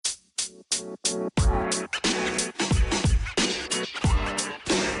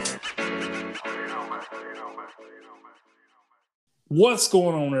What's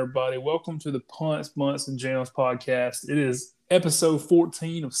going on, everybody? Welcome to the Punts, Bunts, and Jams podcast. It is episode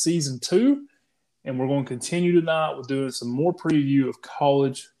 14 of season 2, and we're going to continue tonight with doing some more preview of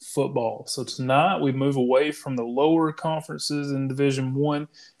college football. So tonight we move away from the lower conferences in Division 1.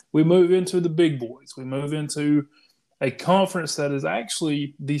 We move into the big boys. We move into a conference that is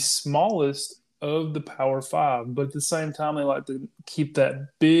actually the smallest of the Power 5, but at the same time they like to keep that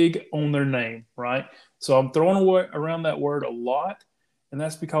big on their name, right? So I'm throwing around that word a lot, and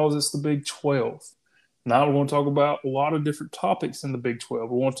that's because it's the Big 12. Now we're going to talk about a lot of different topics in the Big 12.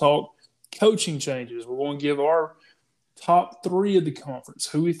 We're going to talk coaching changes. We're going to give our top 3 of the conference,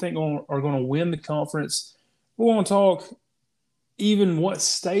 who we think are going to win the conference. We're going to talk even what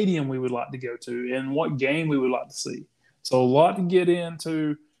stadium we would like to go to and what game we would like to see. So a lot to get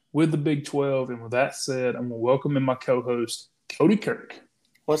into with the Big 12. And with that said, I'm going to welcome in my co-host, Cody Kirk.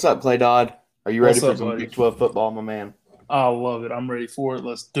 What's up, Clay Dodd? Are you ready for some buddy? Big 12 football, my man? I love it. I'm ready for it.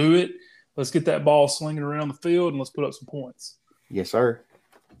 Let's do it. Let's get that ball slinging around the field and let's put up some points. Yes, sir.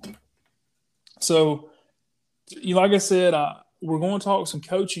 So, like I said, we're going to talk some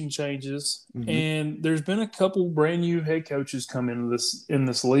coaching changes, and there's been a couple brand new head coaches come in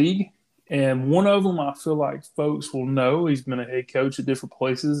this league, and one of them I feel like folks will know. He's been a head coach at different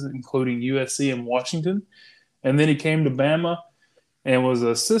places, including USC and Washington, and then he came to Bama and was an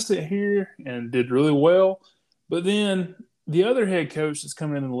assistant here and did really well. But then the other head coach that's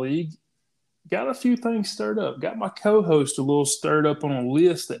coming in the league got a few things stirred up, got my co-host a little stirred up on a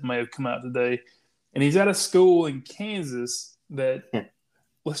list that may have come out today. And he's at a school in Kansas that,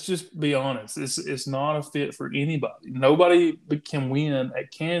 let's just be honest, it's not a fit for anybody. Nobody can win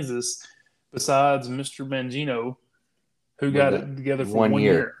at Kansas besides Mr. Mangino, who got it together for 1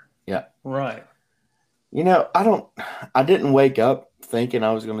 year. Yeah. Right. You know, I didn't wake up thinking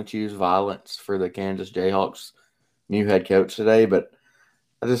I was going to choose violence for the Kansas Jayhawks new head coach today, but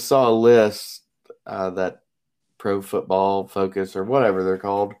I just saw a list that Pro Football Focus or whatever they're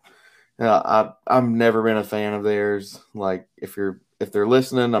called. I've never been a fan of theirs. Like if they're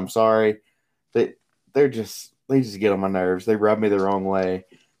listening, I'm sorry. They just get on my nerves. They rub me the wrong way.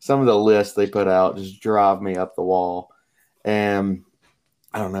 Some of the lists they put out just drive me up the wall. And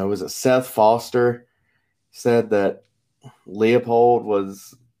I don't know, was it Seth Foster said that Leopold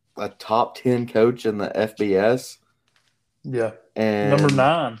was a top 10 coach in the FBS? Yeah. And number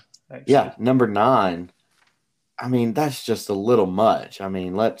 9. Actually. Yeah, number 9. I mean, that's just a little much. I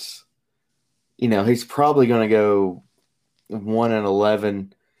mean, he's probably going to go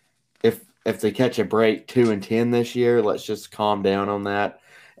 1-11. If they catch a break, 2-10 this year, let's just calm down on that.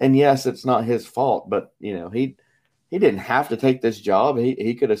 And yes, it's not his fault, but he didn't have to take this job.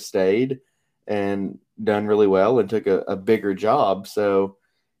 He could have stayed and done really well and took a bigger job. So,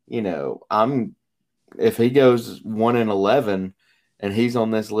 if he goes 1-11 and he's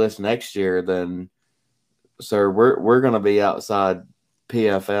on this list next year, then sir, we're going to be outside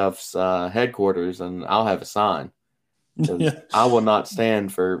PFF's headquarters, and I'll have a sign. Yeah. I will not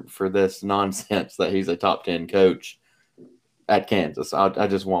stand for this nonsense that he's a top 10 coach at Kansas. I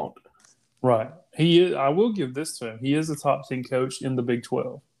just won't. Right. He is. I will give this to him. He is a top 10 coach in the Big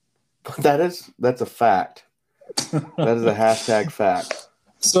 12. That's a fact. That is a hashtag fact.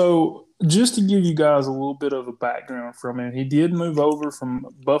 So just to give you guys a little bit of a background from him, he did move over from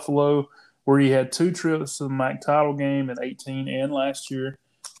Buffalo, where he had 2 trips to the MAC title game in 2018 and last year.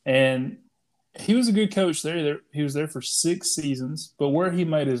 And he was a good coach there. He was there for 6 seasons, but where he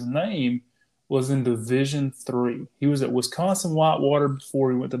made his name was in Division III. He was at Wisconsin Whitewater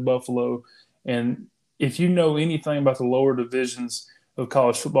before he went to Buffalo. And if you know anything about the lower divisions of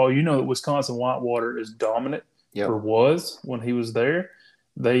college football, you know that Wisconsin Whitewater is dominant, or was when he was there.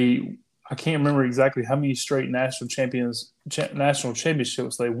 I can't remember exactly how many straight national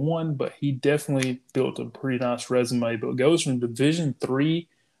championships they won, but he definitely built a pretty nice resume. But it goes from Division III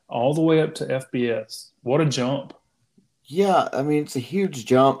all the way up to FBS. What a jump. Yeah, I mean, it's a huge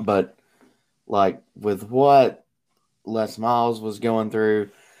jump, but like with what Les Miles was going through,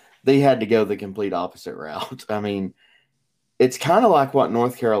 they had to go the complete opposite route. I mean, it's kind of like what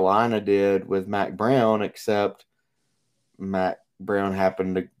North Carolina did with Mac Brown, except Mac Brown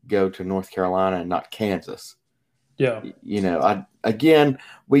happened to go to North Carolina and not Kansas. Yeah.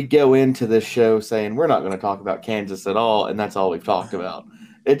 We go into this show saying we're not going to talk about Kansas at all, and that's all we've talked about.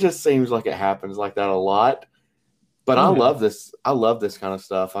 It just seems like it happens like that a lot. But I love this. I love this kind of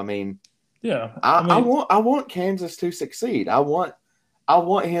stuff. I mean, yeah. I want Kansas to succeed. I want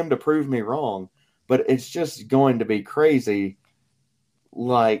him to prove me wrong. But it's just going to be crazy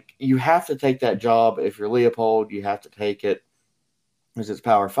like you have to take that job. If you're Leopold, you have to take it because it's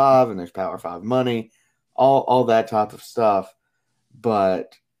Power 5 and there's Power 5 money, all that type of stuff.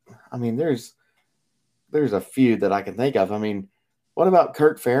 But I mean, there's a few that I can think of. I mean, what about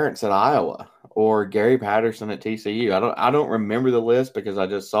Kirk Ferentz at Iowa or Gary Patterson at TCU? I don't remember the list because I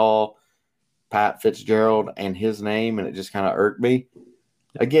just saw Pat Fitzgerald and his name and it just kind of irked me.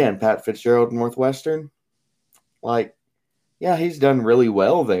 Again, Pat Fitzgerald, Northwestern, like, yeah, he's done really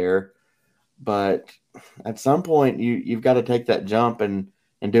well there, but at some point you've got to take that jump and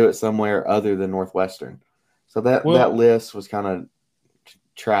do it somewhere other than Northwestern. So that Well, list was kind of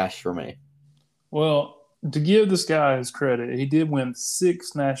trash for me. well, to give this guy his credit, he did win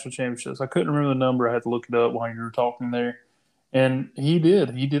 6 national championships. I couldn't remember the number. I had to look it up while you were talking there. And he did.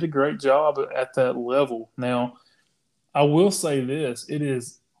 He did a great job at that level. Now, I will say this, it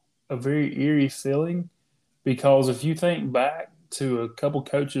is a very eerie feeling because if you think back to a couple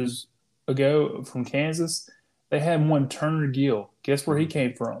coaches ago from Kansas, they had one Turner Gill. Guess where he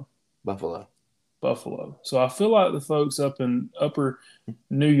came from? Buffalo. Buffalo. So I feel like the folks up in upper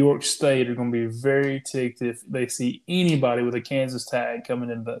New York State are going to be very ticked if they see anybody with a Kansas tag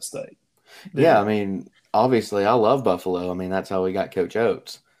coming into that state. Yeah, I mean, obviously, I love Buffalo. I mean, that's how we got Coach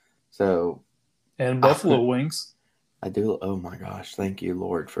Oates. So And Buffalo wings. I do. Oh my gosh, thank you,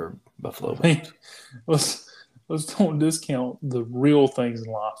 Lord, for Buffalo I mean, wings. let's don't discount the real things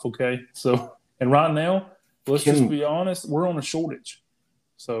in life, okay? So, and right now, let's just Can be honest, we're on a shortage.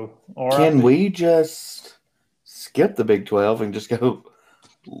 So, can RIP. we just skip the Big 12 and just go?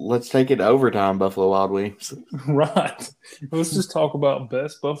 Let's take it to overtime, Buffalo Wild Wings. Right. Let's just talk about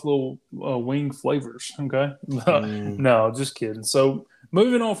best Buffalo wing flavors. Okay. Mm, No, just kidding. So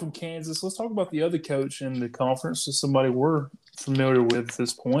moving on from Kansas, let's talk about the other coach in the conference, so somebody we're familiar with at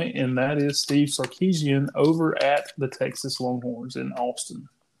this point, and that is Steve Sarkisian over at the Texas Longhorns in Austin.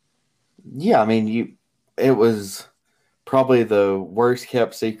 yeah, I mean, it was probably the worst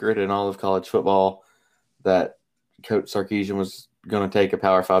kept secret in all of college football that Coach Sarkisian was going to take a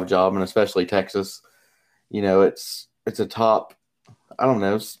Power 5 job, and especially Texas. You know, it's a top, I don't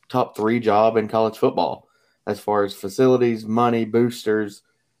know, top 3 job in college football as far as facilities, money, boosters,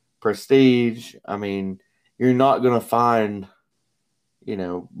 prestige. I mean, you're not going to find,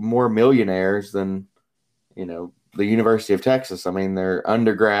 more millionaires than, the University of Texas. I mean, their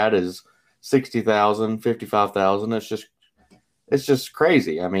undergrad is 60,000, 55,000. It's just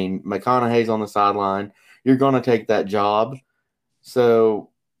crazy. I mean, McConaughey's on the sideline. You're going to take that job. So,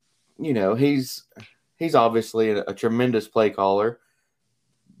 he's obviously a tremendous play caller,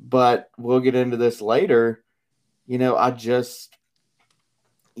 but we'll get into this later. I just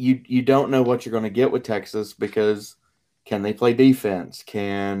you don't know what you're going to get with Texas because can they play defense?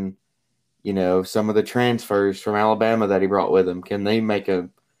 Can some of the transfers from Alabama that he brought with him, can they make a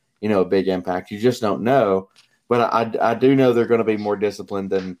big impact? You just don't know. But I do know they're going to be more disciplined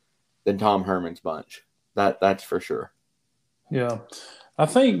than Tom Herman's bunch. That's for sure. Yeah. I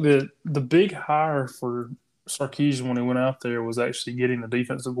think that the big hire for Sarkisian when he went out there was actually getting the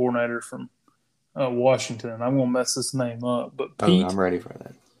defensive coordinator from Washington. I'm going to mess this name up, but Oh, Pete I'm ready for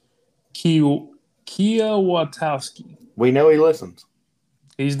that. Kiawatowski. We know he listens.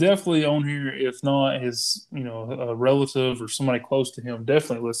 He's definitely on here. If not his, a relative or somebody close to him,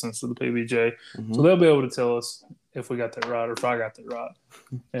 definitely listens to the PBJ. So Mm-hmm. they'll be able to tell us if we got that right or if I got that right.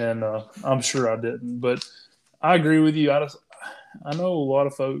 And I'm sure I didn't, but I agree with you. I know a lot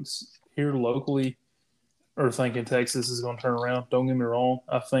of folks here locally are thinking Texas is going to turn around. Don't get me wrong.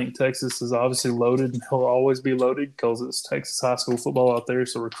 I think Texas is obviously loaded and will always be loaded because it's Texas high school football out there.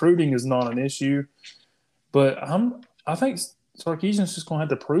 So recruiting is not an issue. But I think Sarkisian's just going to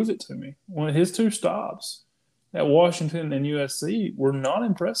have to prove it to me. When his 2 stops at Washington and USC were not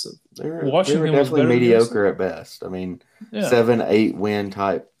impressive. They were Washington was definitely better than USC. mediocre at best. I mean, Yeah. 7-8 win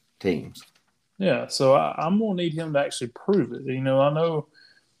type teams. Yeah. So I'm going to need him to actually prove it. I know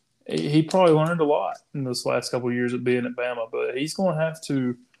he probably learned a lot in this last couple of years of being at Bama, but he's going to have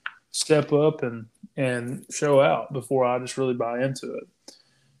to step up and show out before I just really buy into it.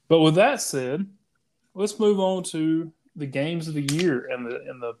 But with that said, let's move on to the games of the year in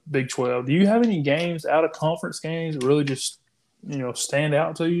the Big 12. Do you have any games out of conference games that really just stand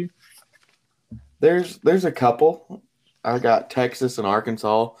out to you? There's a couple. I got Texas and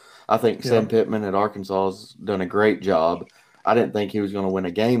Arkansas. I think Yeah. Sam Pittman at Arkansas has done a great job. I didn't think he was going to win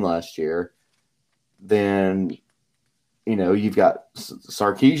a game last year. Then, you've got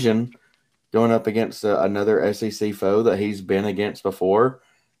Sarkisian going up against another SEC foe that he's been against before,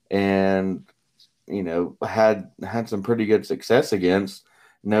 and had some pretty good success against.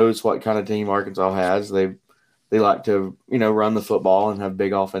 Knows what kind of team Arkansas has. They've They like to, run the football and have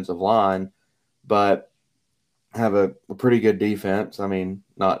big offensive line, but have a pretty good defense. I mean,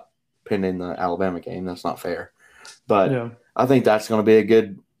 not pending the Alabama game. That's not fair. But Yeah. I think that's going to be a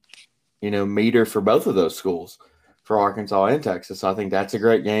good, meter for both of those schools, for Arkansas and Texas. I think that's a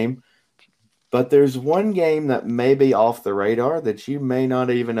great game. But there's one game that may be off the radar that you may not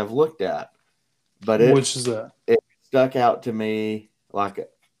even have looked at. But Which is that? It stuck out to me like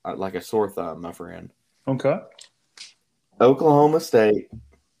a sore thumb, my friend. Okay. Oklahoma State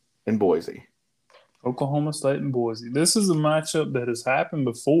and Boise. Oklahoma State and Boise. This is a matchup that has happened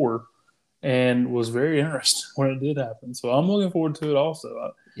before and was very interesting when it did happen. So I'm looking forward to it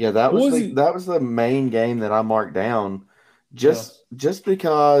also. Yeah, that was the main game that I marked down just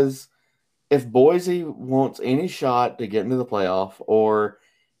because if Boise wants any shot to get into the playoff or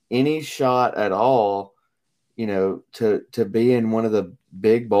any shot at all, to be in one of the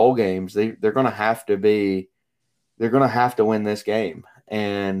big bowl games, they're going to have to win this game.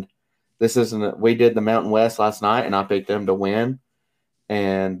 And this isn't. We did the Mountain West last night, and I picked them to win.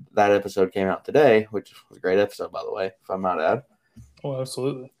 And that episode came out today, which was a great episode, by the way, if I might add. Oh,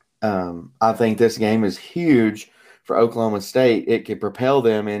 absolutely. I think this game is huge for Oklahoma State. It could propel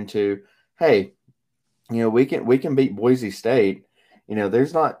them into, hey, we can beat Boise State.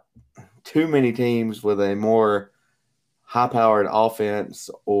 There's not too many teams with a more high-powered offense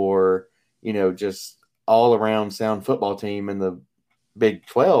or, just all-around sound football team in the Big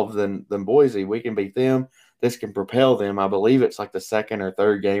 12 than Boise. We can beat them. This can propel them. I believe it's like the second or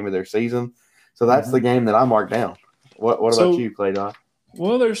third game of their season. So that's the game that I marked down. What about you, Clay Dot?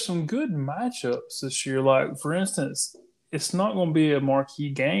 Well, there's some good matchups this year. Like, for instance, it's not going to be a marquee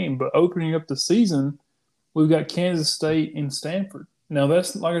game, but opening up the season, we've got Kansas State and Stanford. Now,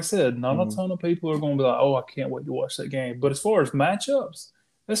 that's, like I said, not a ton of people are going to be like, oh, I can't wait to watch that game. But as far as matchups,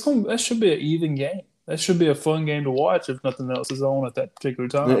 that should be an even game. That should be a fun game to watch if nothing else is on at that particular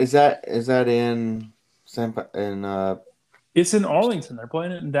time. Is that in It's in Arlington. They're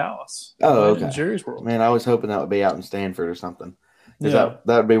playing it in Dallas. Oh, okay. In Jerry's World. Man, I was hoping that would be out in Stanford or something. Yeah.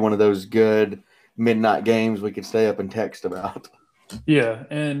 That would be one of those good midnight games we could stay up and text about. Yeah,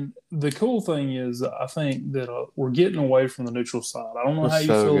 and the cool thing is I think that we're getting away from the neutral side. I don't know how you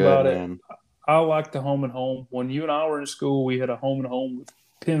feel about it. I like the home and home. When you and I were in school, we had a home and home with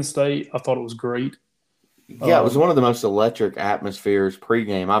Penn State. I thought it was great. Yeah, it was one of the most electric atmospheres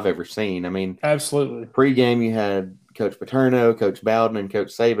pregame I've ever seen. I mean, absolutely. Pregame, you had Coach Paterno, Coach Bowden, and Coach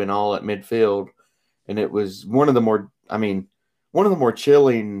Saban all at midfield, and it was one of the more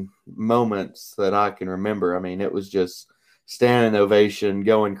chilling moments that I can remember. I mean, it was just standing ovation,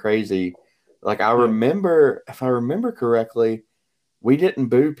 going crazy. Like I remember, if I remember correctly, we didn't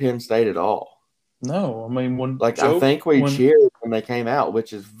boo Penn State at all. No, I mean I think we cheered when they came out,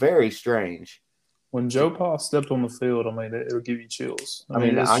 which is very strange. When Joe Pa stepped on the field, I mean, it'll give you chills. I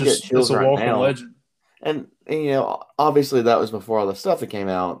mean, I get chills it's a right walking now. legend. And obviously that was before all the stuff that came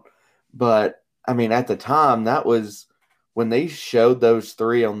out. But I mean, at the time, that was when they showed those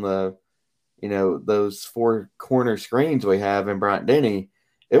three on the, those four corner screens we have in Bryant-Denny.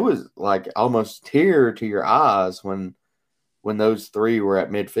 It was like almost tear to your eyes when those three were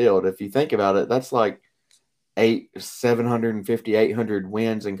at midfield. If you think about it, that's like 750, 800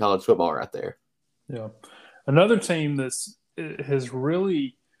 wins in college football right there. Yeah. Another team has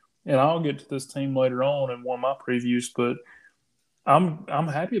really, and I'll get to this team later on in one of my previews, but I'm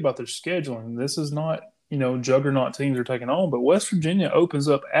happy about their scheduling. This is not, juggernaut teams are taking on, but West Virginia opens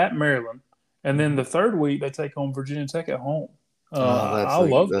up at Maryland, and then the third week they take on Virginia Tech at home. I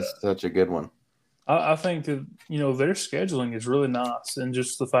love that. That's such a good one. I think that, their scheduling is really nice, and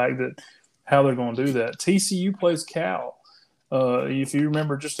just the fact that how they're going to do that. TCU plays Cal. If you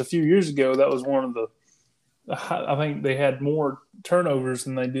remember just a few years ago, that was one of the I think they had more turnovers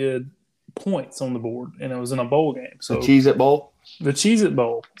than they did points on the board, and it was in a bowl game. So the Cheez-It Bowl? The Cheez-It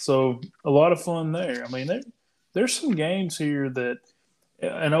Bowl. So a lot of fun there. I mean, there's some games here that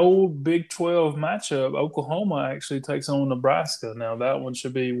an old Big 12 matchup, Oklahoma actually takes on Nebraska. Now, that one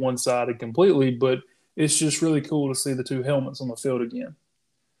should be one-sided completely, but it's just really cool to see the two helmets on the field again.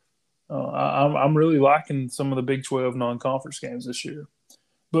 I'm really liking some of the Big 12 non-conference games this year.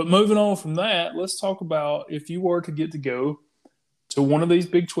 But moving on from that, let's talk about if you were to get to go to one of these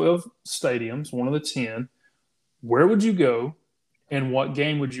Big 12 stadiums, one of the 10, where would you go and what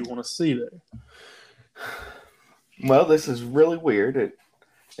game would you want to see there? Well, this is really weird.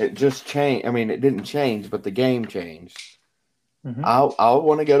 It just changed. I mean, it didn't change, but the game changed. Mm-hmm. I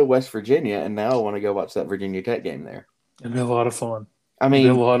want to go to West Virginia, and now I want to go watch that Virginia Tech game there. It'd be a lot of fun. I mean,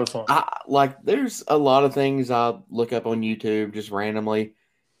 it'd be a lot of fun. There's a lot of things I look up on YouTube just randomly,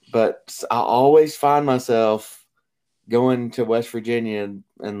 but I always find myself going to West Virginia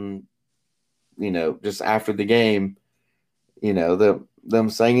and just after the game, them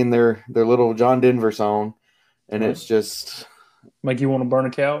singing their little John Denver song, and Right. it's just Make you want to burn a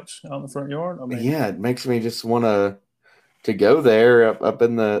couch out in the front yard? I mean, it makes me just want to go there up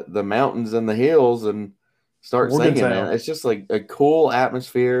in the mountains and the hills and start singing, Morgantown. man. It's just like a cool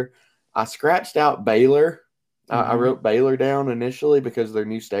atmosphere. I scratched out Baylor. I Mm-hmm. wrote Baylor down initially because of their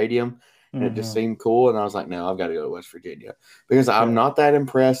new stadium, and it just Mm-hmm. seemed cool. And I was like, no, I've got to go to West Virginia because I'm Yeah. not that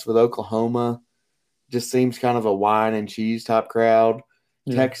impressed with Oklahoma. Just seems kind of a wine and cheese type crowd.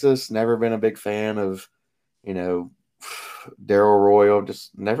 Yeah. Texas, never been a big fan of, you know, Daryl Royal.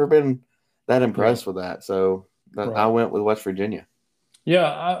 Just never been that Yeah. impressed with that. So I Right. went with West Virginia.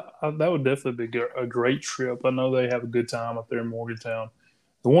 Yeah, that would definitely be a great trip. I know they have a good time up there in Morgantown.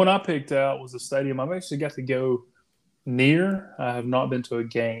 The one I picked out was a stadium I've actually got to go near. I have not been to a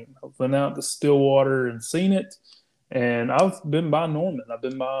game. I've been out to Stillwater and seen it, and I've been by Norman.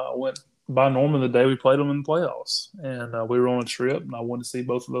 I went by Norman the day we played them in the playoffs, and we were on a trip, and I wanted to see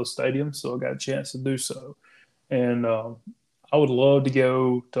both of those stadiums, so I got a chance to do so. And I would love to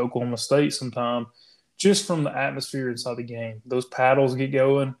go to Oklahoma State sometime, just from the atmosphere inside the game. Those paddles get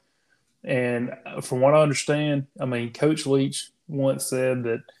going, and from what I understand, I mean, Coach Leach once said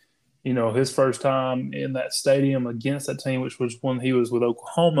that his first time in that stadium against that team, which was when he was with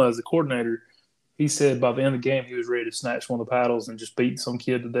Oklahoma as a coordinator, he said by the end of the game he was ready to snatch one of the paddles and just beat some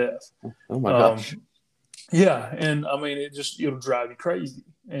kid to death. Oh my gosh. Um, yeah, and I mean it'll drive you crazy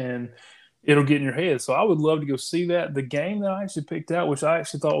and it'll get in your head. So I would love to go see that. The game that I actually picked out, which I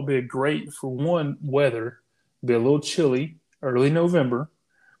actually thought would be a great for one weather, be a little chilly, early November,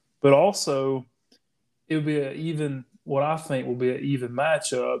 but also it would be an even what I think will be an even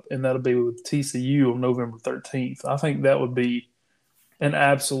matchup, and that'll be with TCU on November 13th. I think that would be an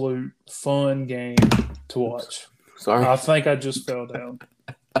absolute fun game to watch. Sorry. I think I just fell down.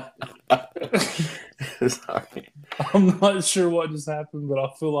 Sorry. I'm not sure what just happened, but I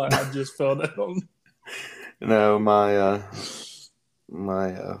feel like I just fell down. No, my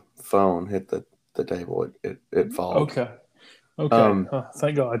phone hit the table. It followed. Okay. Okay.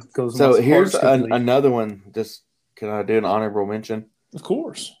 Thank God, because my So heart here's skipped a beat. another one. Just can I do an honorable mention? Of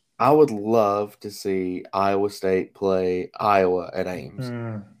course. I would love to see Iowa State play Iowa at Ames.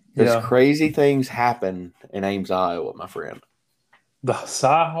 Because Yeah. crazy things happen in Ames, Iowa, my friend. The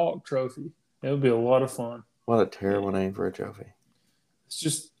Cy-Hawk Trophy. It would be a lot of fun. What a terrible name for a trophy. It's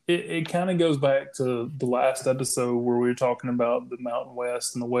just it kind of goes back to the last episode where we were talking about the Mountain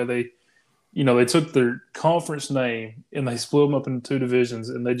West and the way they took their conference name and they split them up into two divisions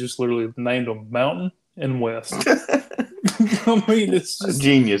and they just literally named them Mountain and West. I mean, it's just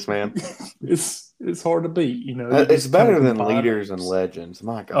genius, man. It's hard to beat. It's better than Leaders and Legends.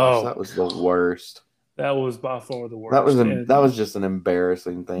 My gosh, that was the worst. That was by far the worst. That was just an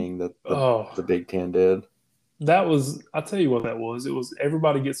embarrassing thing that the Big Ten did. I'll tell you what that was. It was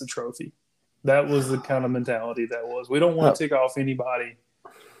everybody gets a trophy. That was the kind of mentality that was. We don't want to tick off anybody.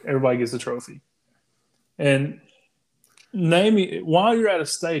 Everybody gets a trophy. And while you're at a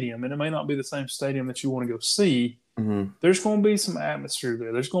stadium, and it may not be the same stadium that you want to go see, there's going to be some atmosphere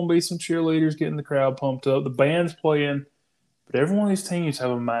there. There's going to be some cheerleaders getting the crowd pumped up. The band's playing, but every one of these teams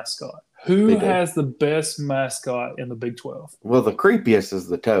have a mascot. Who has the best mascot in the Big 12? Well, the creepiest is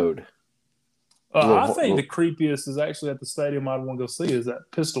the Toad. I think the creepiest is actually at the stadium I'd want to go see is that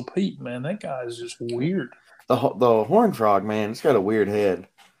Pistol Pete, man. That guy is just weird. The Horned Frog, man, it's got a weird head.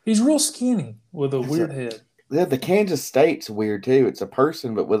 He's real skinny with a weird head. Yeah, the Kansas State's weird too. It's a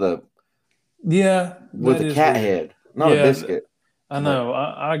person, but with a cat head, not a biscuit. I know.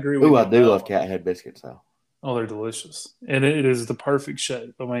 I agree with you. I do love cat head biscuits though. Oh, they're delicious, and it is the perfect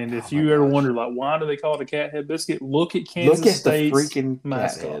shape. I mean, if you ever wonder, like, why do they call it a cat head biscuit? Look at Kansas State's the freaking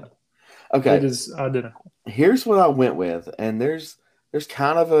mascot. cat head. Okay, it is identical. Here's what I went with, and there's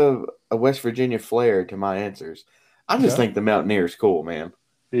kind of a West Virginia flair to my answers. I just think the Mountaineer is cool, man.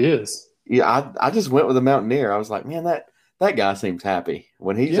 It is. Yeah, I just went with the Mountaineer. I was like, man, that guy seems happy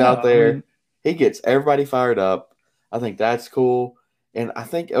when he's out there. I mean, he gets everybody fired up. I think that's cool, and I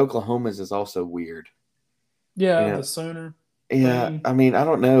think Oklahoma's is also weird. Yeah, the Sooner. Yeah, I mean, I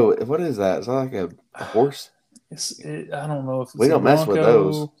don't know. What is that? Is that like a horse? I don't know if it's we don't mess with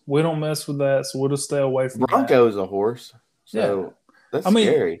those. We don't mess with that, so we'll just stay away from Bronco's a horse. So that's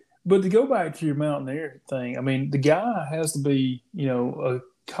scary. But to go back to your Mountaineer thing, I mean, the guy has to be, a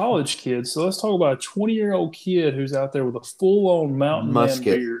college kid. So let's talk about a 20-year-old kid who's out there with a full-on mountain man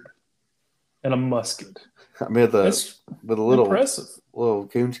beard and a musket. I mean, with a little impressive little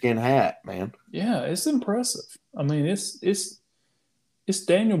coonskin hat, man. Yeah, it's impressive. I mean, it's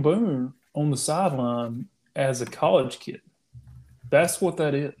Daniel Boone on the sideline as a college kid. That's what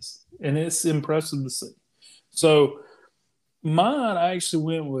that is. And it's impressive to see. So mine, I actually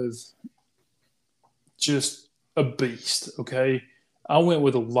went with just a beast, okay? I went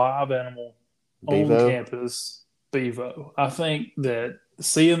with a live animal on Bevo. campus, Bevo. I think that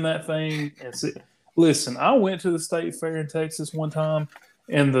seeing that thing listen, I went to the state fair in Texas one time,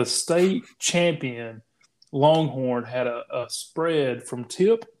 and the state champion Longhorn had a spread from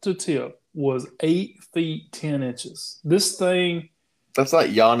tip to tip was 8 feet 10 inches. This thing, That's like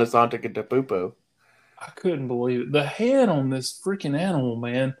Giannis Antetokounmpo. I couldn't believe it. The head on this freaking animal,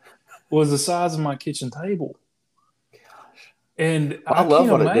 man, was the size of my kitchen table. And I I love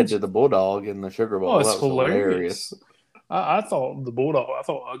can't what it did to imagine. the Bulldog in the Sugar Oh, Bowl. it's That was hilarious. hilarious. I thought the Bulldog, I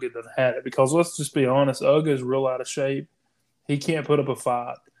thought Uga done had it because let's just be honest, Uga is real out of shape. He can't put up a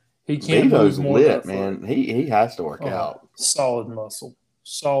fight. He can't move Bevo's more than a lit, foot. man. He has to work Oh, out. solid muscle,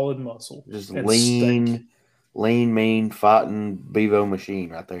 Just and steak. lean, mean, fighting Bevo machine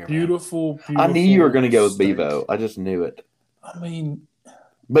right there, man. Beautiful, I knew you were going beautiful to go with steak. Bevo. I just knew it. I mean,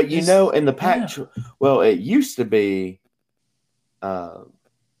 But in the yeah, Pac, well, it used to be the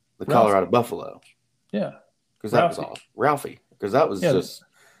Colorado Ralphie. Buffalo Yeah, because that was Ralphie. all Ralphie because that was Yeah, just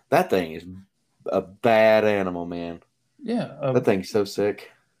that thing is a bad animal, man. yeah. That thing's so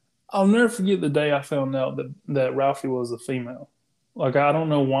sick. I'll never forget the day I found out that Ralphie was a female. Like I don't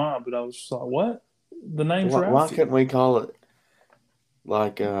know why, but I was just like, "What? The name's Why Ralphie, couldn't we call it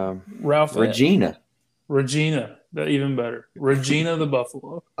like Ralphette, Regina? Regina. That even better, Regina the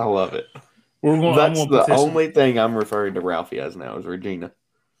Buffalo." I love it. We're going. I'm That's going to the petition. only thing I'm referring to Ralphie as now is Regina.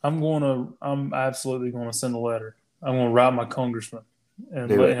 I'm absolutely going to send a letter. I'm going to write my congressman and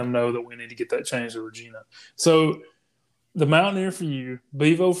Do let it. him know that we need to get that changed to Regina. So the Mountaineer for you,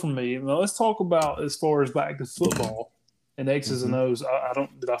 Bevo for me. Now let's talk about as far as back to football and X's and Mhm. O's. I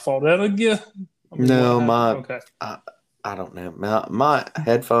don't. Did I fall down again? I mean, what No, happened? Okay. I don't know. My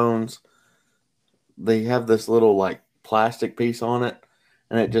headphones, they have this little like plastic piece on it,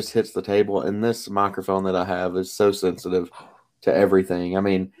 and it just hits the table. And this microphone that I have is so sensitive to everything. I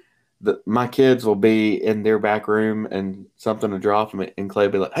mean, my kids will be in their back room and something will drop, and Clay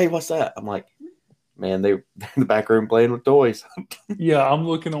will be like, "Hey, what's that?" I'm like, "Man, they're in the back room playing with toys." Yeah, I'm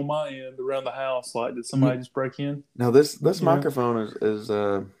looking on my end around the house. Like, did somebody just break in? No, this You know, microphone is it's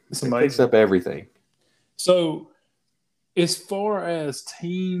it picks amazing. up everything. So, as far as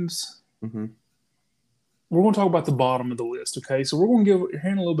teams, Hmm. we're going to talk about the bottom of the list. Okay, so we're going to give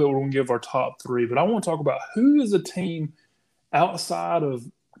here in a little bit. We're going to give our top three, but I want to talk about who is a team outside of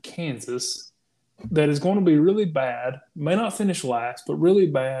Kansas that is going to be really bad, may not finish last, but really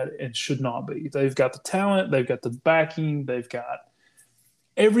bad and should not be. They've got the talent, they've got the backing, they've got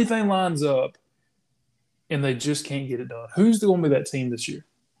everything lines up, and they just can't get it done. Who's going to be that team this year?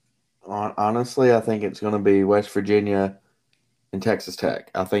 Honestly, I think it's going to be West Virginia and Texas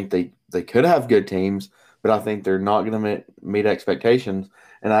Tech. I think they could have good teams, but I think they're not going to meet expectations.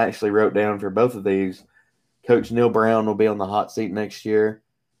 And I actually wrote down for both of these, Coach Neil Brown will be on the hot seat next year,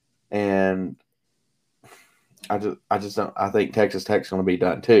 and I just don't. I think Texas Tech's going to be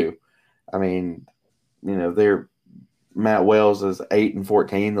done too. I mean, they're Matt Wells is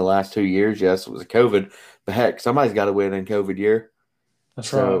 8-14 the last 2 years. Yes, it was a COVID, but heck, somebody's got to win in COVID year.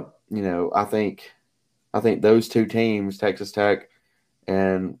 That's right. So I think those two teams, Texas Tech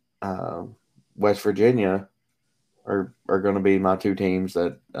and West Virginia, are going to be my two teams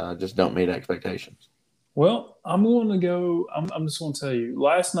that just don't meet expectations. Well, I'm going to go. I'm just going to tell you.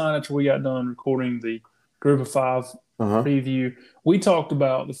 Last night, after we got done recording the Group of Five Uh-huh. preview, we talked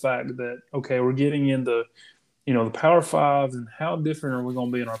about the fact that okay, we're getting into the Power Five and how different are we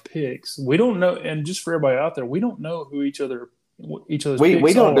going to be in our picks. We don't know, and just for everybody out there, we don't know who each other's We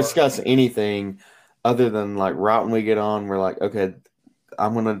picks don't are. discuss anything other than like right when we get on, we're like, okay,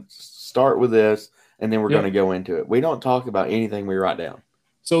 I'm going to start with this, and then we're going to Yep. go into it. We don't talk about anything we write down.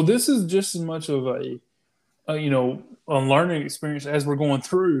 So this is just as much of a learning experience as we're going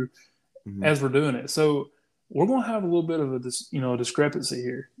through Mm-hmm. as we're doing it. So we're going to have a little bit of a discrepancy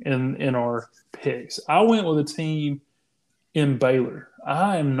here in our picks. I went with a team in Baylor.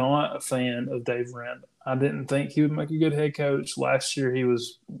 I am not a fan of Dave Rand. I didn't think he would make a good head coach. Last year he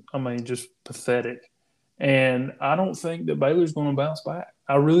was, just pathetic. And I don't think that Baylor's going to bounce back.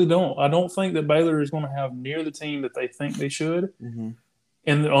 I really don't. I don't think that Baylor is going to have near the team that they think they should. Mm-hmm.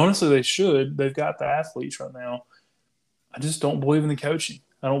 And honestly, they should. They've got the athletes right now. I just don't believe in the coaching.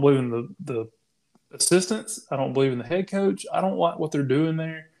 I don't believe in the assistants. I don't believe in the head coach. I don't like what they're doing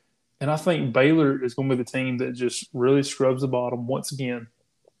there. And I think Baylor is going to be the team that just really scrubs the bottom once again,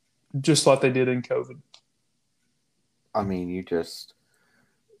 just like they did in COVID. I mean,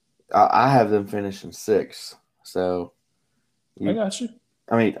 I have them finishing sixth. So I got you.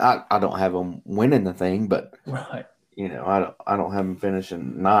 I don't have them winning the thing, but Right. I don't have them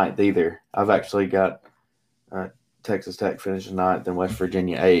finishing ninth either. I've actually got Texas Tech finishing ninth and West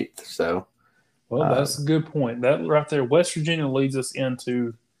Virginia eighth. So Well, that's a good point. That right there, West Virginia leads us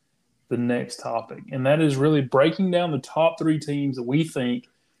into the next topic, and that is really breaking down the top three teams that we think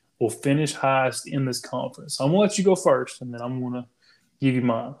will finish highest in this conference. So I'm gonna let you go first, and then I'm gonna give you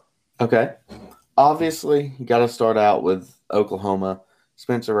mine. okay, obviously you got to start out with Oklahoma.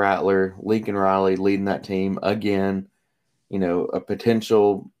 Spencer Rattler, Lincoln Riley leading that team again. A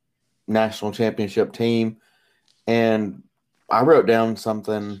potential national championship team. And I wrote down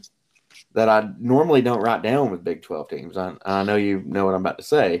something that I normally don't write down with Big 12 teams. I know you know what I'm about to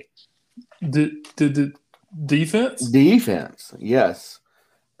say. Did the defense? Defense, yes.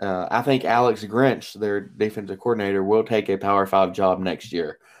 I think Alex Grinch, their defensive coordinator, will take a Power 5 job next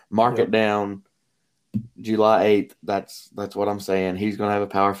year. Mark it Yep. down, July 8th. That's what I'm saying. He's going to have a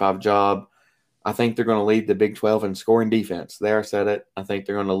Power 5 job. I think they're going to lead the Big 12 in scoring defense. There, I said it. I think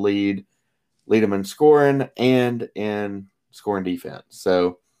they're going to lead them in scoring and in scoring defense.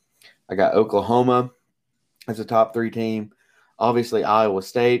 So I got Oklahoma as a top three team. Obviously, Iowa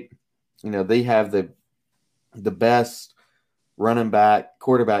State. They have the best running back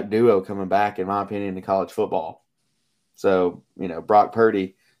quarterback duo coming back, in my opinion, in college football. So Brock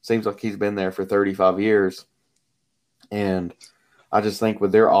Purdy seems like he's been there for 35 years, and I just think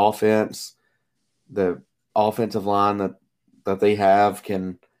with their offense, the offensive line that they have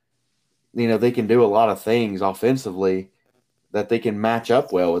can, they can do a lot of things offensively that they can match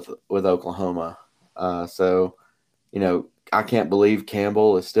up well with Oklahoma. So, I can't believe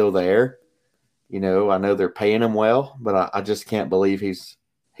Campbell is still there. I know they're paying him well, but I just can't believe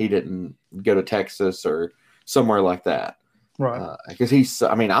he didn't go to Texas or somewhere like that. Right. Because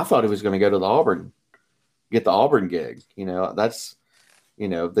I thought he was going to go to get the Auburn gig. That's,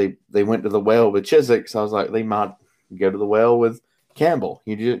 they went to the well with Chiswick, so I was like, they might go to the well with Campbell.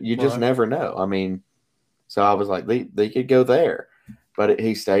 You just Right. never know. So I was like, they could go there. But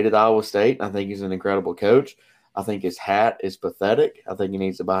he stayed at Iowa State. I think he's an incredible coach. I think his hat is pathetic. I think he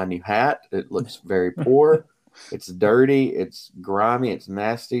needs to buy a new hat. It looks very poor. It's dirty. It's grimy. It's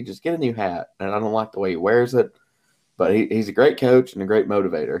nasty. Just get a new hat. And I don't like the way he wears it. But he's a great coach and a great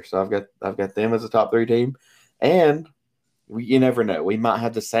motivator. So I've got them as a top three team. And you never know. We might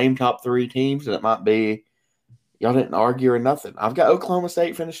have the same top three teams, and it might be y'all didn't argue or nothing. I've got Oklahoma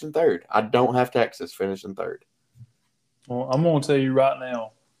State finishing third. I don't have Texas finishing third. Well, I'm going to tell you right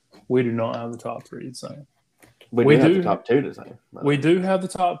now, we do not have the top three the same. We do have the top two the same. We do have the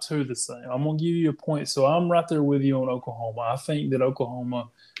top two the same. I'm going to give you a point. So I'm right there with you on Oklahoma. I think that Oklahoma,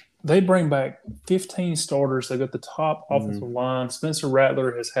 they bring back 15 starters. They got the top offensive line. Spencer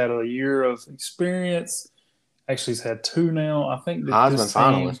Rattler has had a year of experience. Actually, he's had two now. I think that Heisman this team,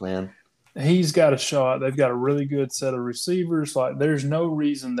 finalist, man. he's got a shot. They've got a really good set of receivers. Like, there's no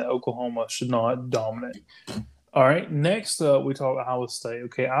reason that Oklahoma should not dominate. All right, next up, we talk Iowa State.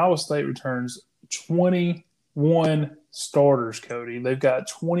 Okay, Iowa State returns 21 starters, Cody. They've got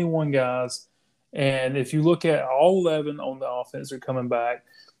 21 guys. And if you look at all 11 on the offense are coming back,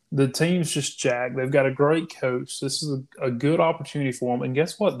 the team's just jacked. They've got a great coach. This is a good opportunity for them. And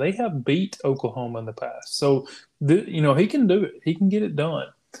guess what? They have beat Oklahoma in the past. So, he can do it. He can get it done.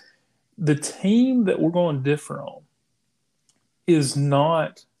 The team that we're going different on is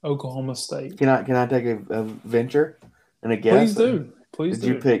not Oklahoma State. Can I take a venture and a guess? Please do. Please Did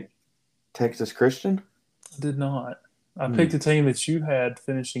do. you pick Texas Christian? I did not. I picked a team that you had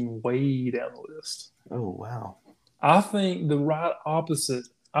finishing way down the list. Oh, wow. I think the right opposite.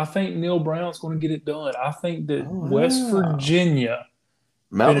 I think Neil Brown's going to get it done. I think that wow. West Virginia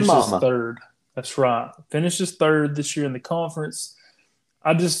Mountain finishes Mama. third. That's right. Finishes third this year in the conference.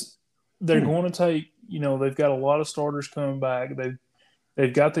 They're going to take, they've got a lot of starters coming back.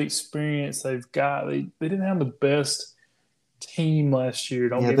 They've got the experience. They didn't have the best team last year.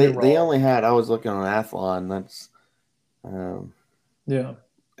 Don't get me wrong. They only had, I was looking on Athlon. That's, yeah.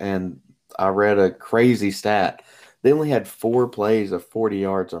 And I read a crazy stat. They only had 4 plays of 40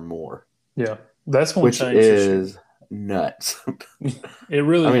 yards or more. Yeah. That's going to change. Which is nuts. It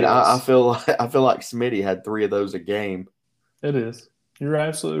really is. I feel like Smitty had 3 of those a game. It is. You're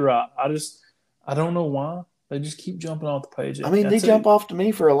absolutely right. I don't know why. They just keep jumping off the page. They jump off to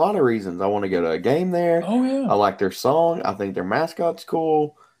me for a lot of reasons. I want to go to a game there. Oh, yeah. I like their song. I think their mascot's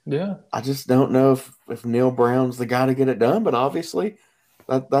cool. Yeah. I just don't know if Neil Brown's the guy to get it done, but obviously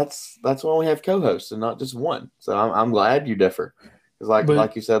that's why we have co-hosts and not just one. So I'm glad you differ. Because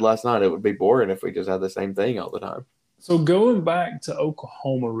like you said last night, it would be boring if we just had the same thing all the time. So going back to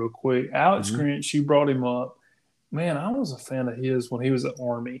Oklahoma real quick, Alex Hmm. Grinch, you brought him up. Man, I was a fan of his when he was at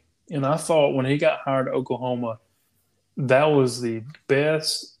Army. And I thought when he got hired at Oklahoma, that was the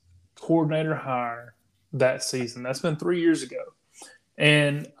best coordinator hire that season. That's been 3 years ago.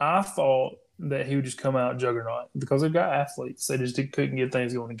 And I thought that he would just come out juggernaut because they've got athletes. They just couldn't get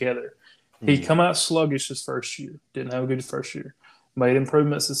things going together. He Hmm. come out sluggish his first year. Didn't have a good first year. Made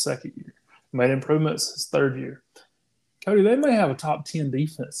improvements his second year. Made improvements his third year. Cody, they may have a top 10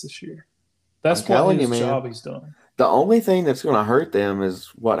 defense this year. I'm That's what telling you, his man. job he's done. The only thing that's going to hurt them is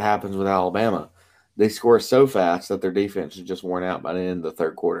what happens with Alabama. They score so fast that their defense is just worn out by the end of the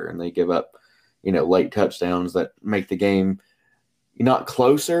third quarter, and they give up, late touchdowns that make the game not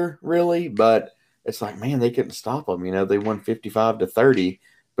closer, really, but it's like, man, they couldn't stop them. They won 55-30,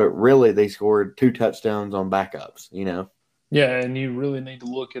 but really they scored two touchdowns on backups. Yeah, and you really need to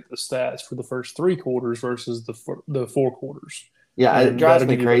look at the stats for the first three quarters versus the four quarters, Yeah, it and drives that'll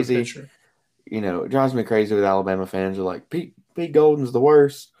me give you a better crazy. picture. It drives me crazy with Alabama fans who are like, Pete Golden's the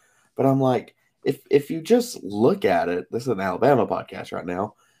worst. But I'm like, if you just look at it, this is an Alabama podcast right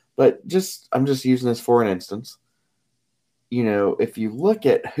now, but I'm just using this for an instance. If you look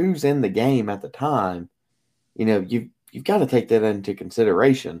at who's in the game at the time, you've got to take that into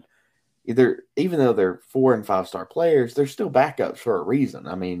consideration. Even though they're 4 and 5 star players, they're still backups for a reason.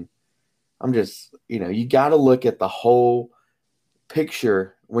 I mean, I'm just, you got to look at the whole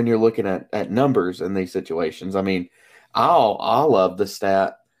picture when you're looking at numbers in these situations. I mean, I love the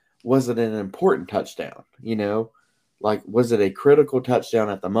stat. Was it an important touchdown? Like, was it a critical touchdown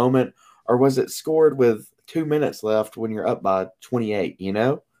at the moment, or was it scored with 2 minutes left when you're up by 28?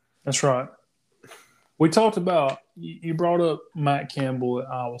 That's right. We talked about you brought up Matt Campbell at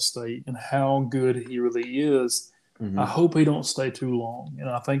Iowa State and how good he really is. I Hmm. hope he don't stay too long, and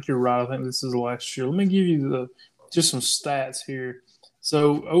I think you're right. I think this is the last year. Let me give you just some stats here.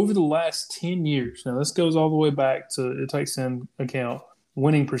 So over the last 10 years, now this goes all the way back to it takes in account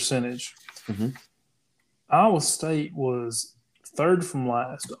winning percentage. Hmm. Iowa State was third from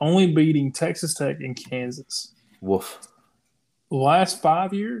last, only beating Texas Tech and Kansas. Woof. The last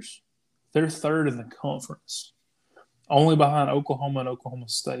 5 years, they're third in the conference, only behind Oklahoma and Oklahoma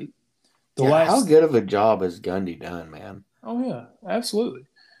State. The Yeah, how last, good of a job has Gundy done, man? oh yeah, absolutely.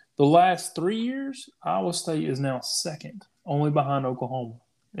 The last 3 years, Iowa State is now second, only behind Oklahoma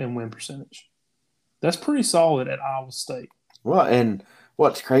in win percentage. That's pretty solid at Iowa State. Well, and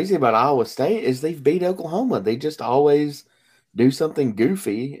what's crazy about Iowa State is they've beat Oklahoma. They just always do something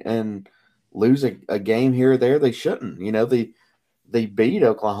goofy and lose a game here or there they shouldn't. They beat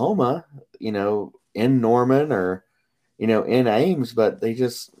Oklahoma, in Norman or in Ames, but they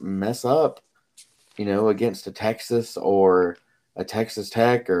just mess up, against a Texas or a Texas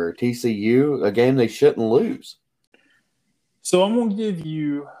Tech or TCU, a game they shouldn't lose. So I'm going to give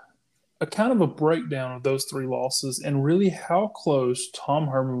you a kind of a breakdown of those three losses and really how close Tom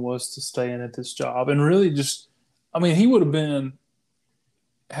Herman was to staying at this job. And really just, I mean, he would have been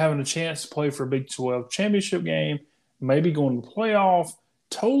having a chance to play for a Big 12 championship game, maybe going to the playoff,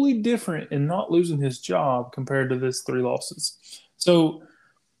 totally different and not losing his job compared to this three losses. So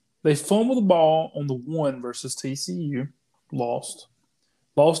they fumbled the ball on the one versus TCU, lost.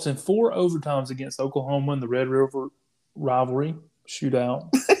 Lost in four overtimes against Oklahoma in the Red River rivalry, shootout,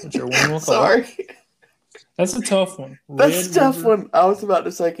 whichever one you want to call it. Sorry. That's a tough one. That's Red a tough River. one. I was about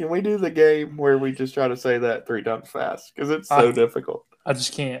to say, can we do the game where we just try to say that 3 times fast? Because it's so I difficult. I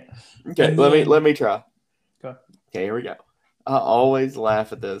just can't. Okay, And let then me try. okay. Okay, here we go. I always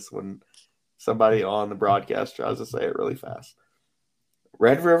laugh at this when somebody on the broadcast tries to say it really fast.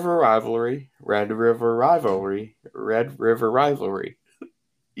 Red River rivalry, Red River rivalry, Red River rivalry.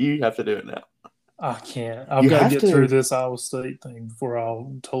 You have to do it now. I can't. I've You got to have get through to. this Iowa State thing before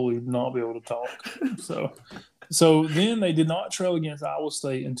I'll totally not be able to talk. So then they did not trail against Iowa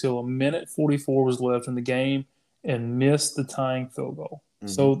State until a minute 44 was left in the game and missed the tying field goal. Hmm.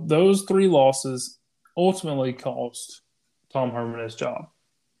 So those three losses ultimately cost Tom Herman his job.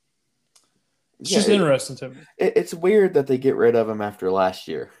 It's Yeah, just interesting to me. it's weird that they get rid of him after last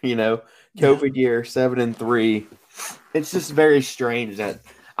year. Yeah. COVID year, 7-3. It's just very strange that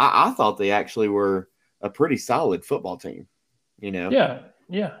I thought they actually were a pretty solid football team. You know, Yeah.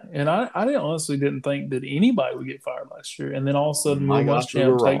 Yeah. And I didn't honestly didn't think that anybody would get fired last year. And then all of a sudden my Will gosh, we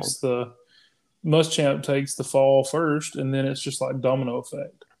were wrong. Muschamp takes the fall first, and then it's just like domino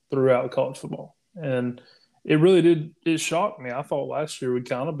effect throughout college football. And it really did. It shocked me. I thought last year would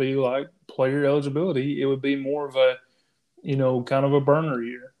kind of be like player eligibility. It would be more of a, kind of a burner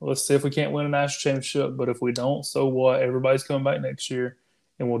year. Let's see if we can't win a national championship. But if we don't, so what? Everybody's coming back next year,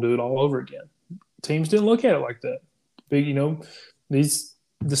 and we'll do it all over again. Teams didn't look at it like that. big, these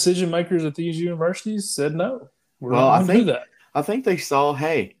decision makers at these universities said no. We're Well, not going to do that. I think they saw,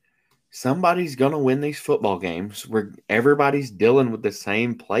 hey, somebody's going to win these football games where everybody's dealing with the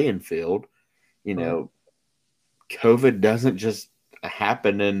same playing field. Right. COVID doesn't just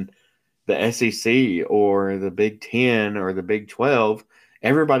happen in the SEC or the Big 10 or the Big 12.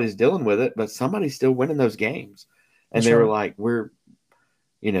 Everybody's dealing with it, but somebody's still winning those games. And That's they were right. like,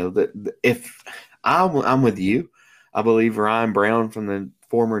 if I'm with you, I believe Ryan Brown from the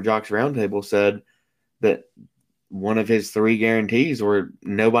former Jocks Roundtable said that one of his 3 guarantees were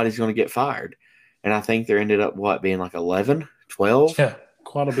nobody's going to get fired. And I think there ended up being like 11, 12. Yeah,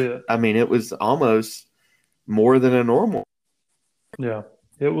 quite a bit. I mean, it was almost more than a normal. Yeah,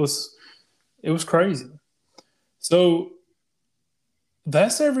 it was crazy. So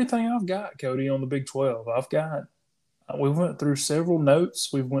that's everything I've got, Cody, on the Big 12. We went through several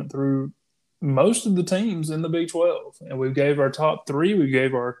notes. We went through most of the teams in the Big 12, and we gave our top 3. We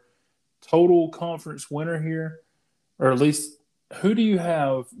gave our total conference winner here, or at least who do you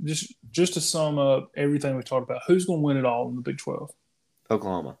have, just to sum up everything we talked about, who's going to win it all in the Big 12?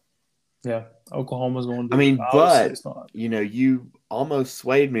 Oklahoma. Yeah, Oklahoma's going to I do it. mean, Obviously, but, it's not. you almost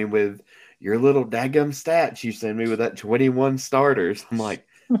swayed me with your little daggum stats you sent me with that 21 starters. I'm like,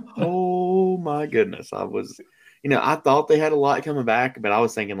 oh my goodness. I thought they had a lot coming back, but I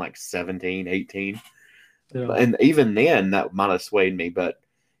was thinking like 17, 18. Yeah. And even then, that might have swayed me. But,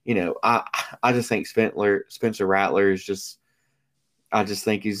 I just think Spencer Rattler is just, I just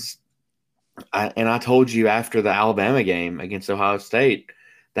think and I told you after the Alabama game against Ohio State,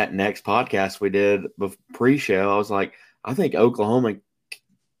 that next podcast we did pre-show, I was like, I think Oklahoma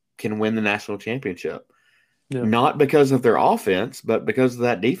can win the national championship. Yeah. Not because of their offense, but because of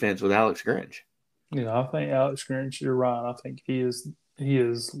that defense with Alex Grinch. Yeah, I think Alex Grinch, you're right. I think he is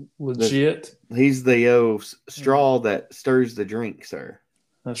legit. He's the straw that stirs the drink, sir.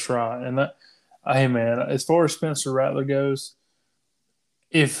 That's right. And hey man, as far as Spencer Rattler goes,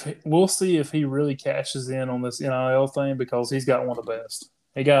 if we'll see if he really cashes in on this NIL thing, because he's got one of the best.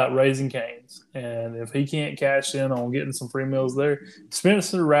 He got Raising Cane's, and if he can't cash in on getting some free meals there,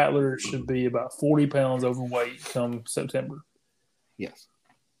 Spencer Rattler should be about 40 pounds overweight come September. Yes.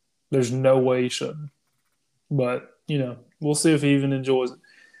 There's no way he shouldn't. But, we'll see if he even enjoys it.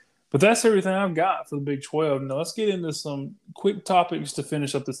 But that's everything I've got for the Big 12. Now let's get into some quick topics to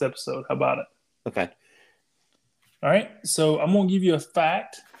finish up this episode. How about it? Okay. All right. So I'm going to give you a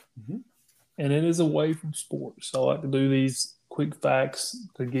fact, mm-hmm. and it is away from sports. So I like to do these quick facts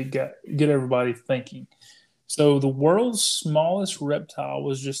to get everybody thinking. So the world's smallest reptile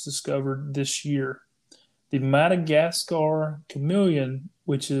was just discovered this year. The Madagascar chameleon,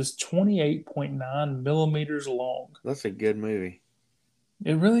 which is 28.9 millimeters long. That's a good movie.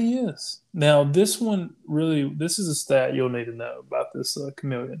 It really is. Now, this is a stat you'll need to know about this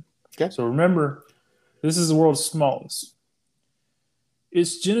chameleon. Okay. So remember, this is the world's smallest.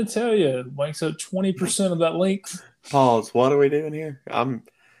 Its genitalia makes up 20% of that length. Pause. What are we doing here?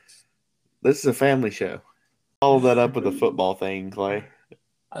 This is a family show. Follow that up with the football thing, Clay.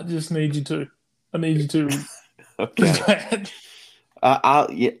 I just need you to. I need you to. Okay.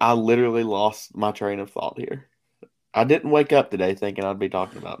 I literally lost my train of thought here. I didn't wake up today thinking I'd be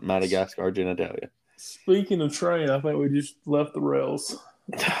talking about Madagascar genitalia. Speaking of train, I think we just left the rails.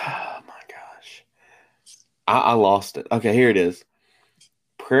 Oh my gosh. I lost it. Okay, here it is.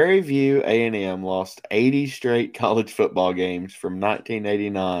 Prairie View A&M lost 80 straight college football games from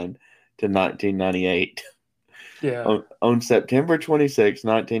 1989 to 1998. Yeah. On September 26,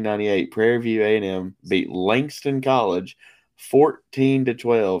 1998, Prairie View A&M beat Langston College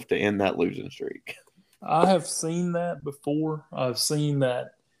 14-12 to end that losing streak. I have seen that before. I've seen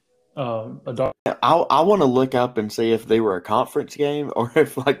that. I want to look up and see if they were a conference game or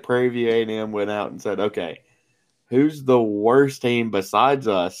if like Prairie View A&M went out and said, okay, who's the worst team besides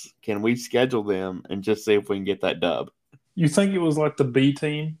us? Can we schedule them and just see if we can get that dub? You think it was like the B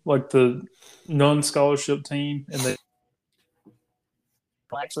team, like the non-scholarship team, and they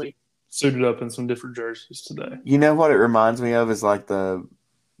actually suited up in some different jerseys today? You know what it reminds me of is like the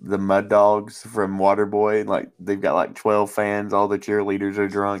Mud Dogs from Waterboy. Like they've got like 12 fans. All the cheerleaders are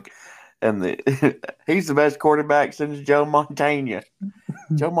drunk, and he's the best quarterback since Joe Montana.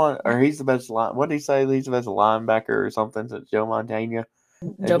 Or he's the best what did he say? He's the best linebacker or something since Joe Montana.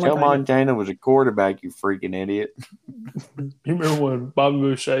 And Joe Montana was a quarterback, you freaking idiot. You remember when Bobby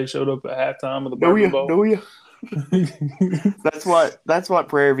Boucher showed up at halftime of the Burger Bowl? Do you? That's what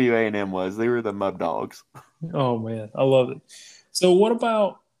Prairie View A&M was. They were the Mud Dogs. Oh man, I love it. So what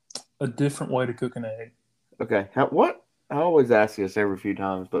about a different way to cook an egg? Okay. I always ask this every few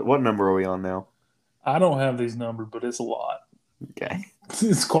times, but what number are we on now? I don't have these numbers, but it's a lot. Okay.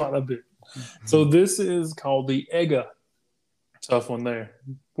 It's quite a bit. So this is called the Egga. Tough one there.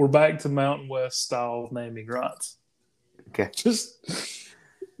 We're back to Mountain West style of naming rights. Okay.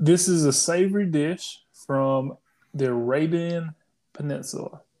 This is a savory dish from the Arabian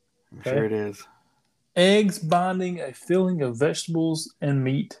Peninsula. I'm sure it is. Eggs binding a filling of vegetables and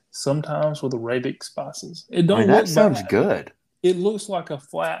meat, sometimes with Arabic spices. It don't that look sounds bad. good. It looks like a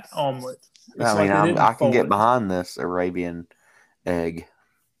flat omelet. It's I can get behind this Arabian egg.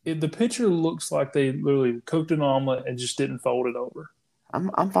 The picture looks like they literally cooked an omelet and just didn't fold it over.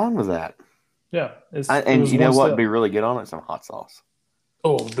 I'm fine with that. Yeah, and you know what would be really good on it? Some hot sauce.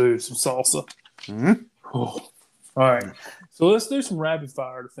 Oh, dude, some salsa. Mm-hmm. Oh. All right, so let's do some rapid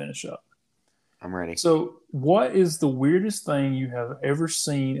fire to finish up. I'm ready. So, what is the weirdest thing you have ever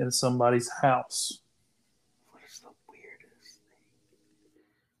seen in somebody's house? What is the weirdest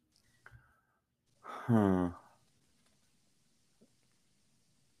thing?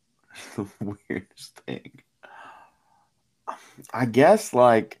 The weirdest thing. I guess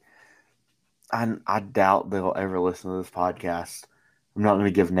I doubt they'll ever listen to this podcast. I'm not going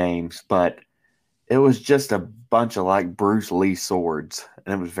to give names, but it was just a bunch of Bruce Lee swords,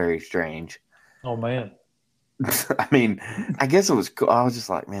 and it was very strange. Oh man. I mean, I guess it was cool. I was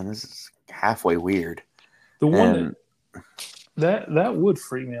just like, man, this is halfway weird. The one that would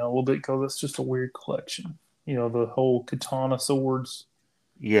freak me out a little bit because it's just a weird collection. You know, the whole katana swords.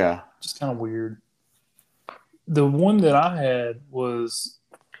 Yeah. Just kind of weird. The one that I had was,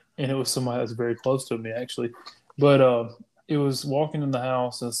 and it was somebody that's very close to me actually, but it was walking in the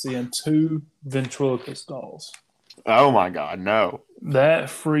house and seeing two ventriloquist dolls. Oh my God, no. That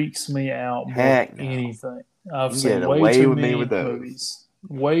freaks me out more than anything. I've seen way too many movies.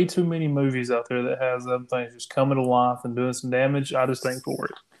 Way too many movies out there that has them things just coming to life and doing some damage. I just think for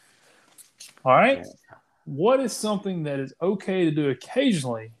it. All right. Yeah. What is something that is okay to do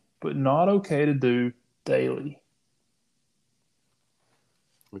occasionally, but not okay to do daily?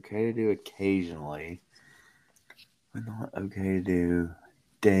 Okay to do occasionally, but not okay to do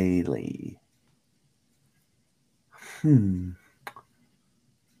daily. Trying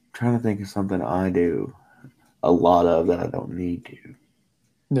to think of something I do a lot of that I don't need to.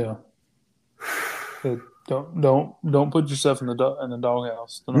 Yeah. Don't put yourself in the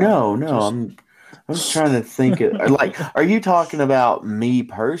doghouse. No. I'm just trying to think of are you talking about me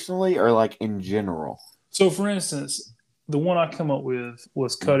personally or in general? So for instance, the one I come up with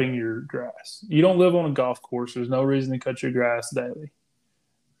was cutting your grass. You don't live on a golf course. There's no reason to cut your grass daily.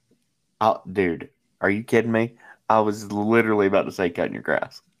 Dude, are you kidding me? I was literally about to say cutting your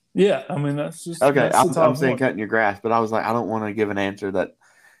grass. Yeah, I mean that's just okay. That's I'm saying cutting your grass, but I was like, I don't want to give an answer that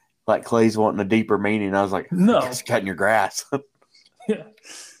Clay's wanting a deeper meaning. I was like, no, just cutting your grass. Yeah.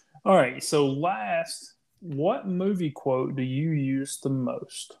 All right. So last, what movie quote do you use the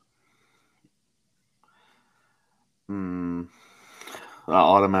most? I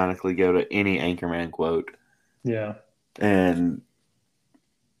automatically go to any Anchorman quote. Yeah. And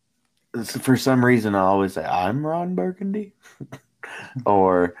for some reason, I always say, I'm Ron Burgundy.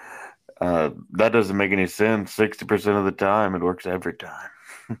 Or, that doesn't make any sense. 60% of the time, it works every time.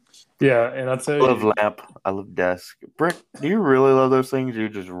 Yeah, and I'll tell you. I love lamp. I love desk. Brick, do you really love those things? Or you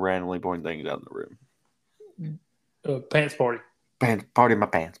just randomly point things out in the room? Pants party. Pants party, my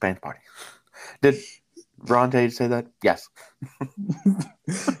pants. Pants party. Did Ron Tage say that? Yes.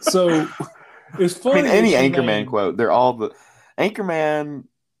 So, it's funny. I mean, any Anchorman quote. They're all the... Anchorman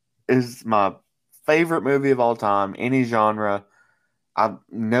is my favorite movie of all time. Any genre.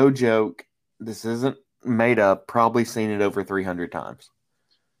 No joke. This isn't made up. Probably seen it over 300 times.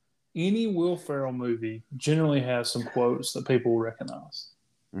 Any Will Ferrell movie generally has some quotes that people recognize.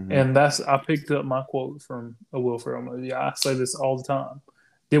 Mm-hmm. And I picked up my quote from a Will Ferrell movie. I say this all the time.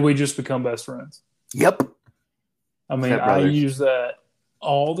 Did we just become best friends? Yep. I mean, I use that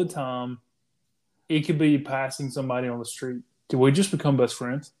all the time. It could be passing somebody on the street. Did we just become best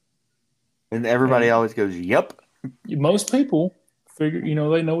friends? And everybody always goes, yep. Most people figure,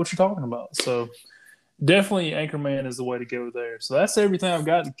 they know what you're talking about. So definitely Anchorman is the way to go there. So that's everything I've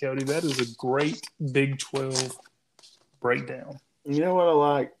got, Cody. That is a great Big 12 breakdown. You know what I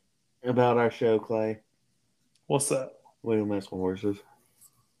like about our show, Clay? What's that? We don't mess with horses.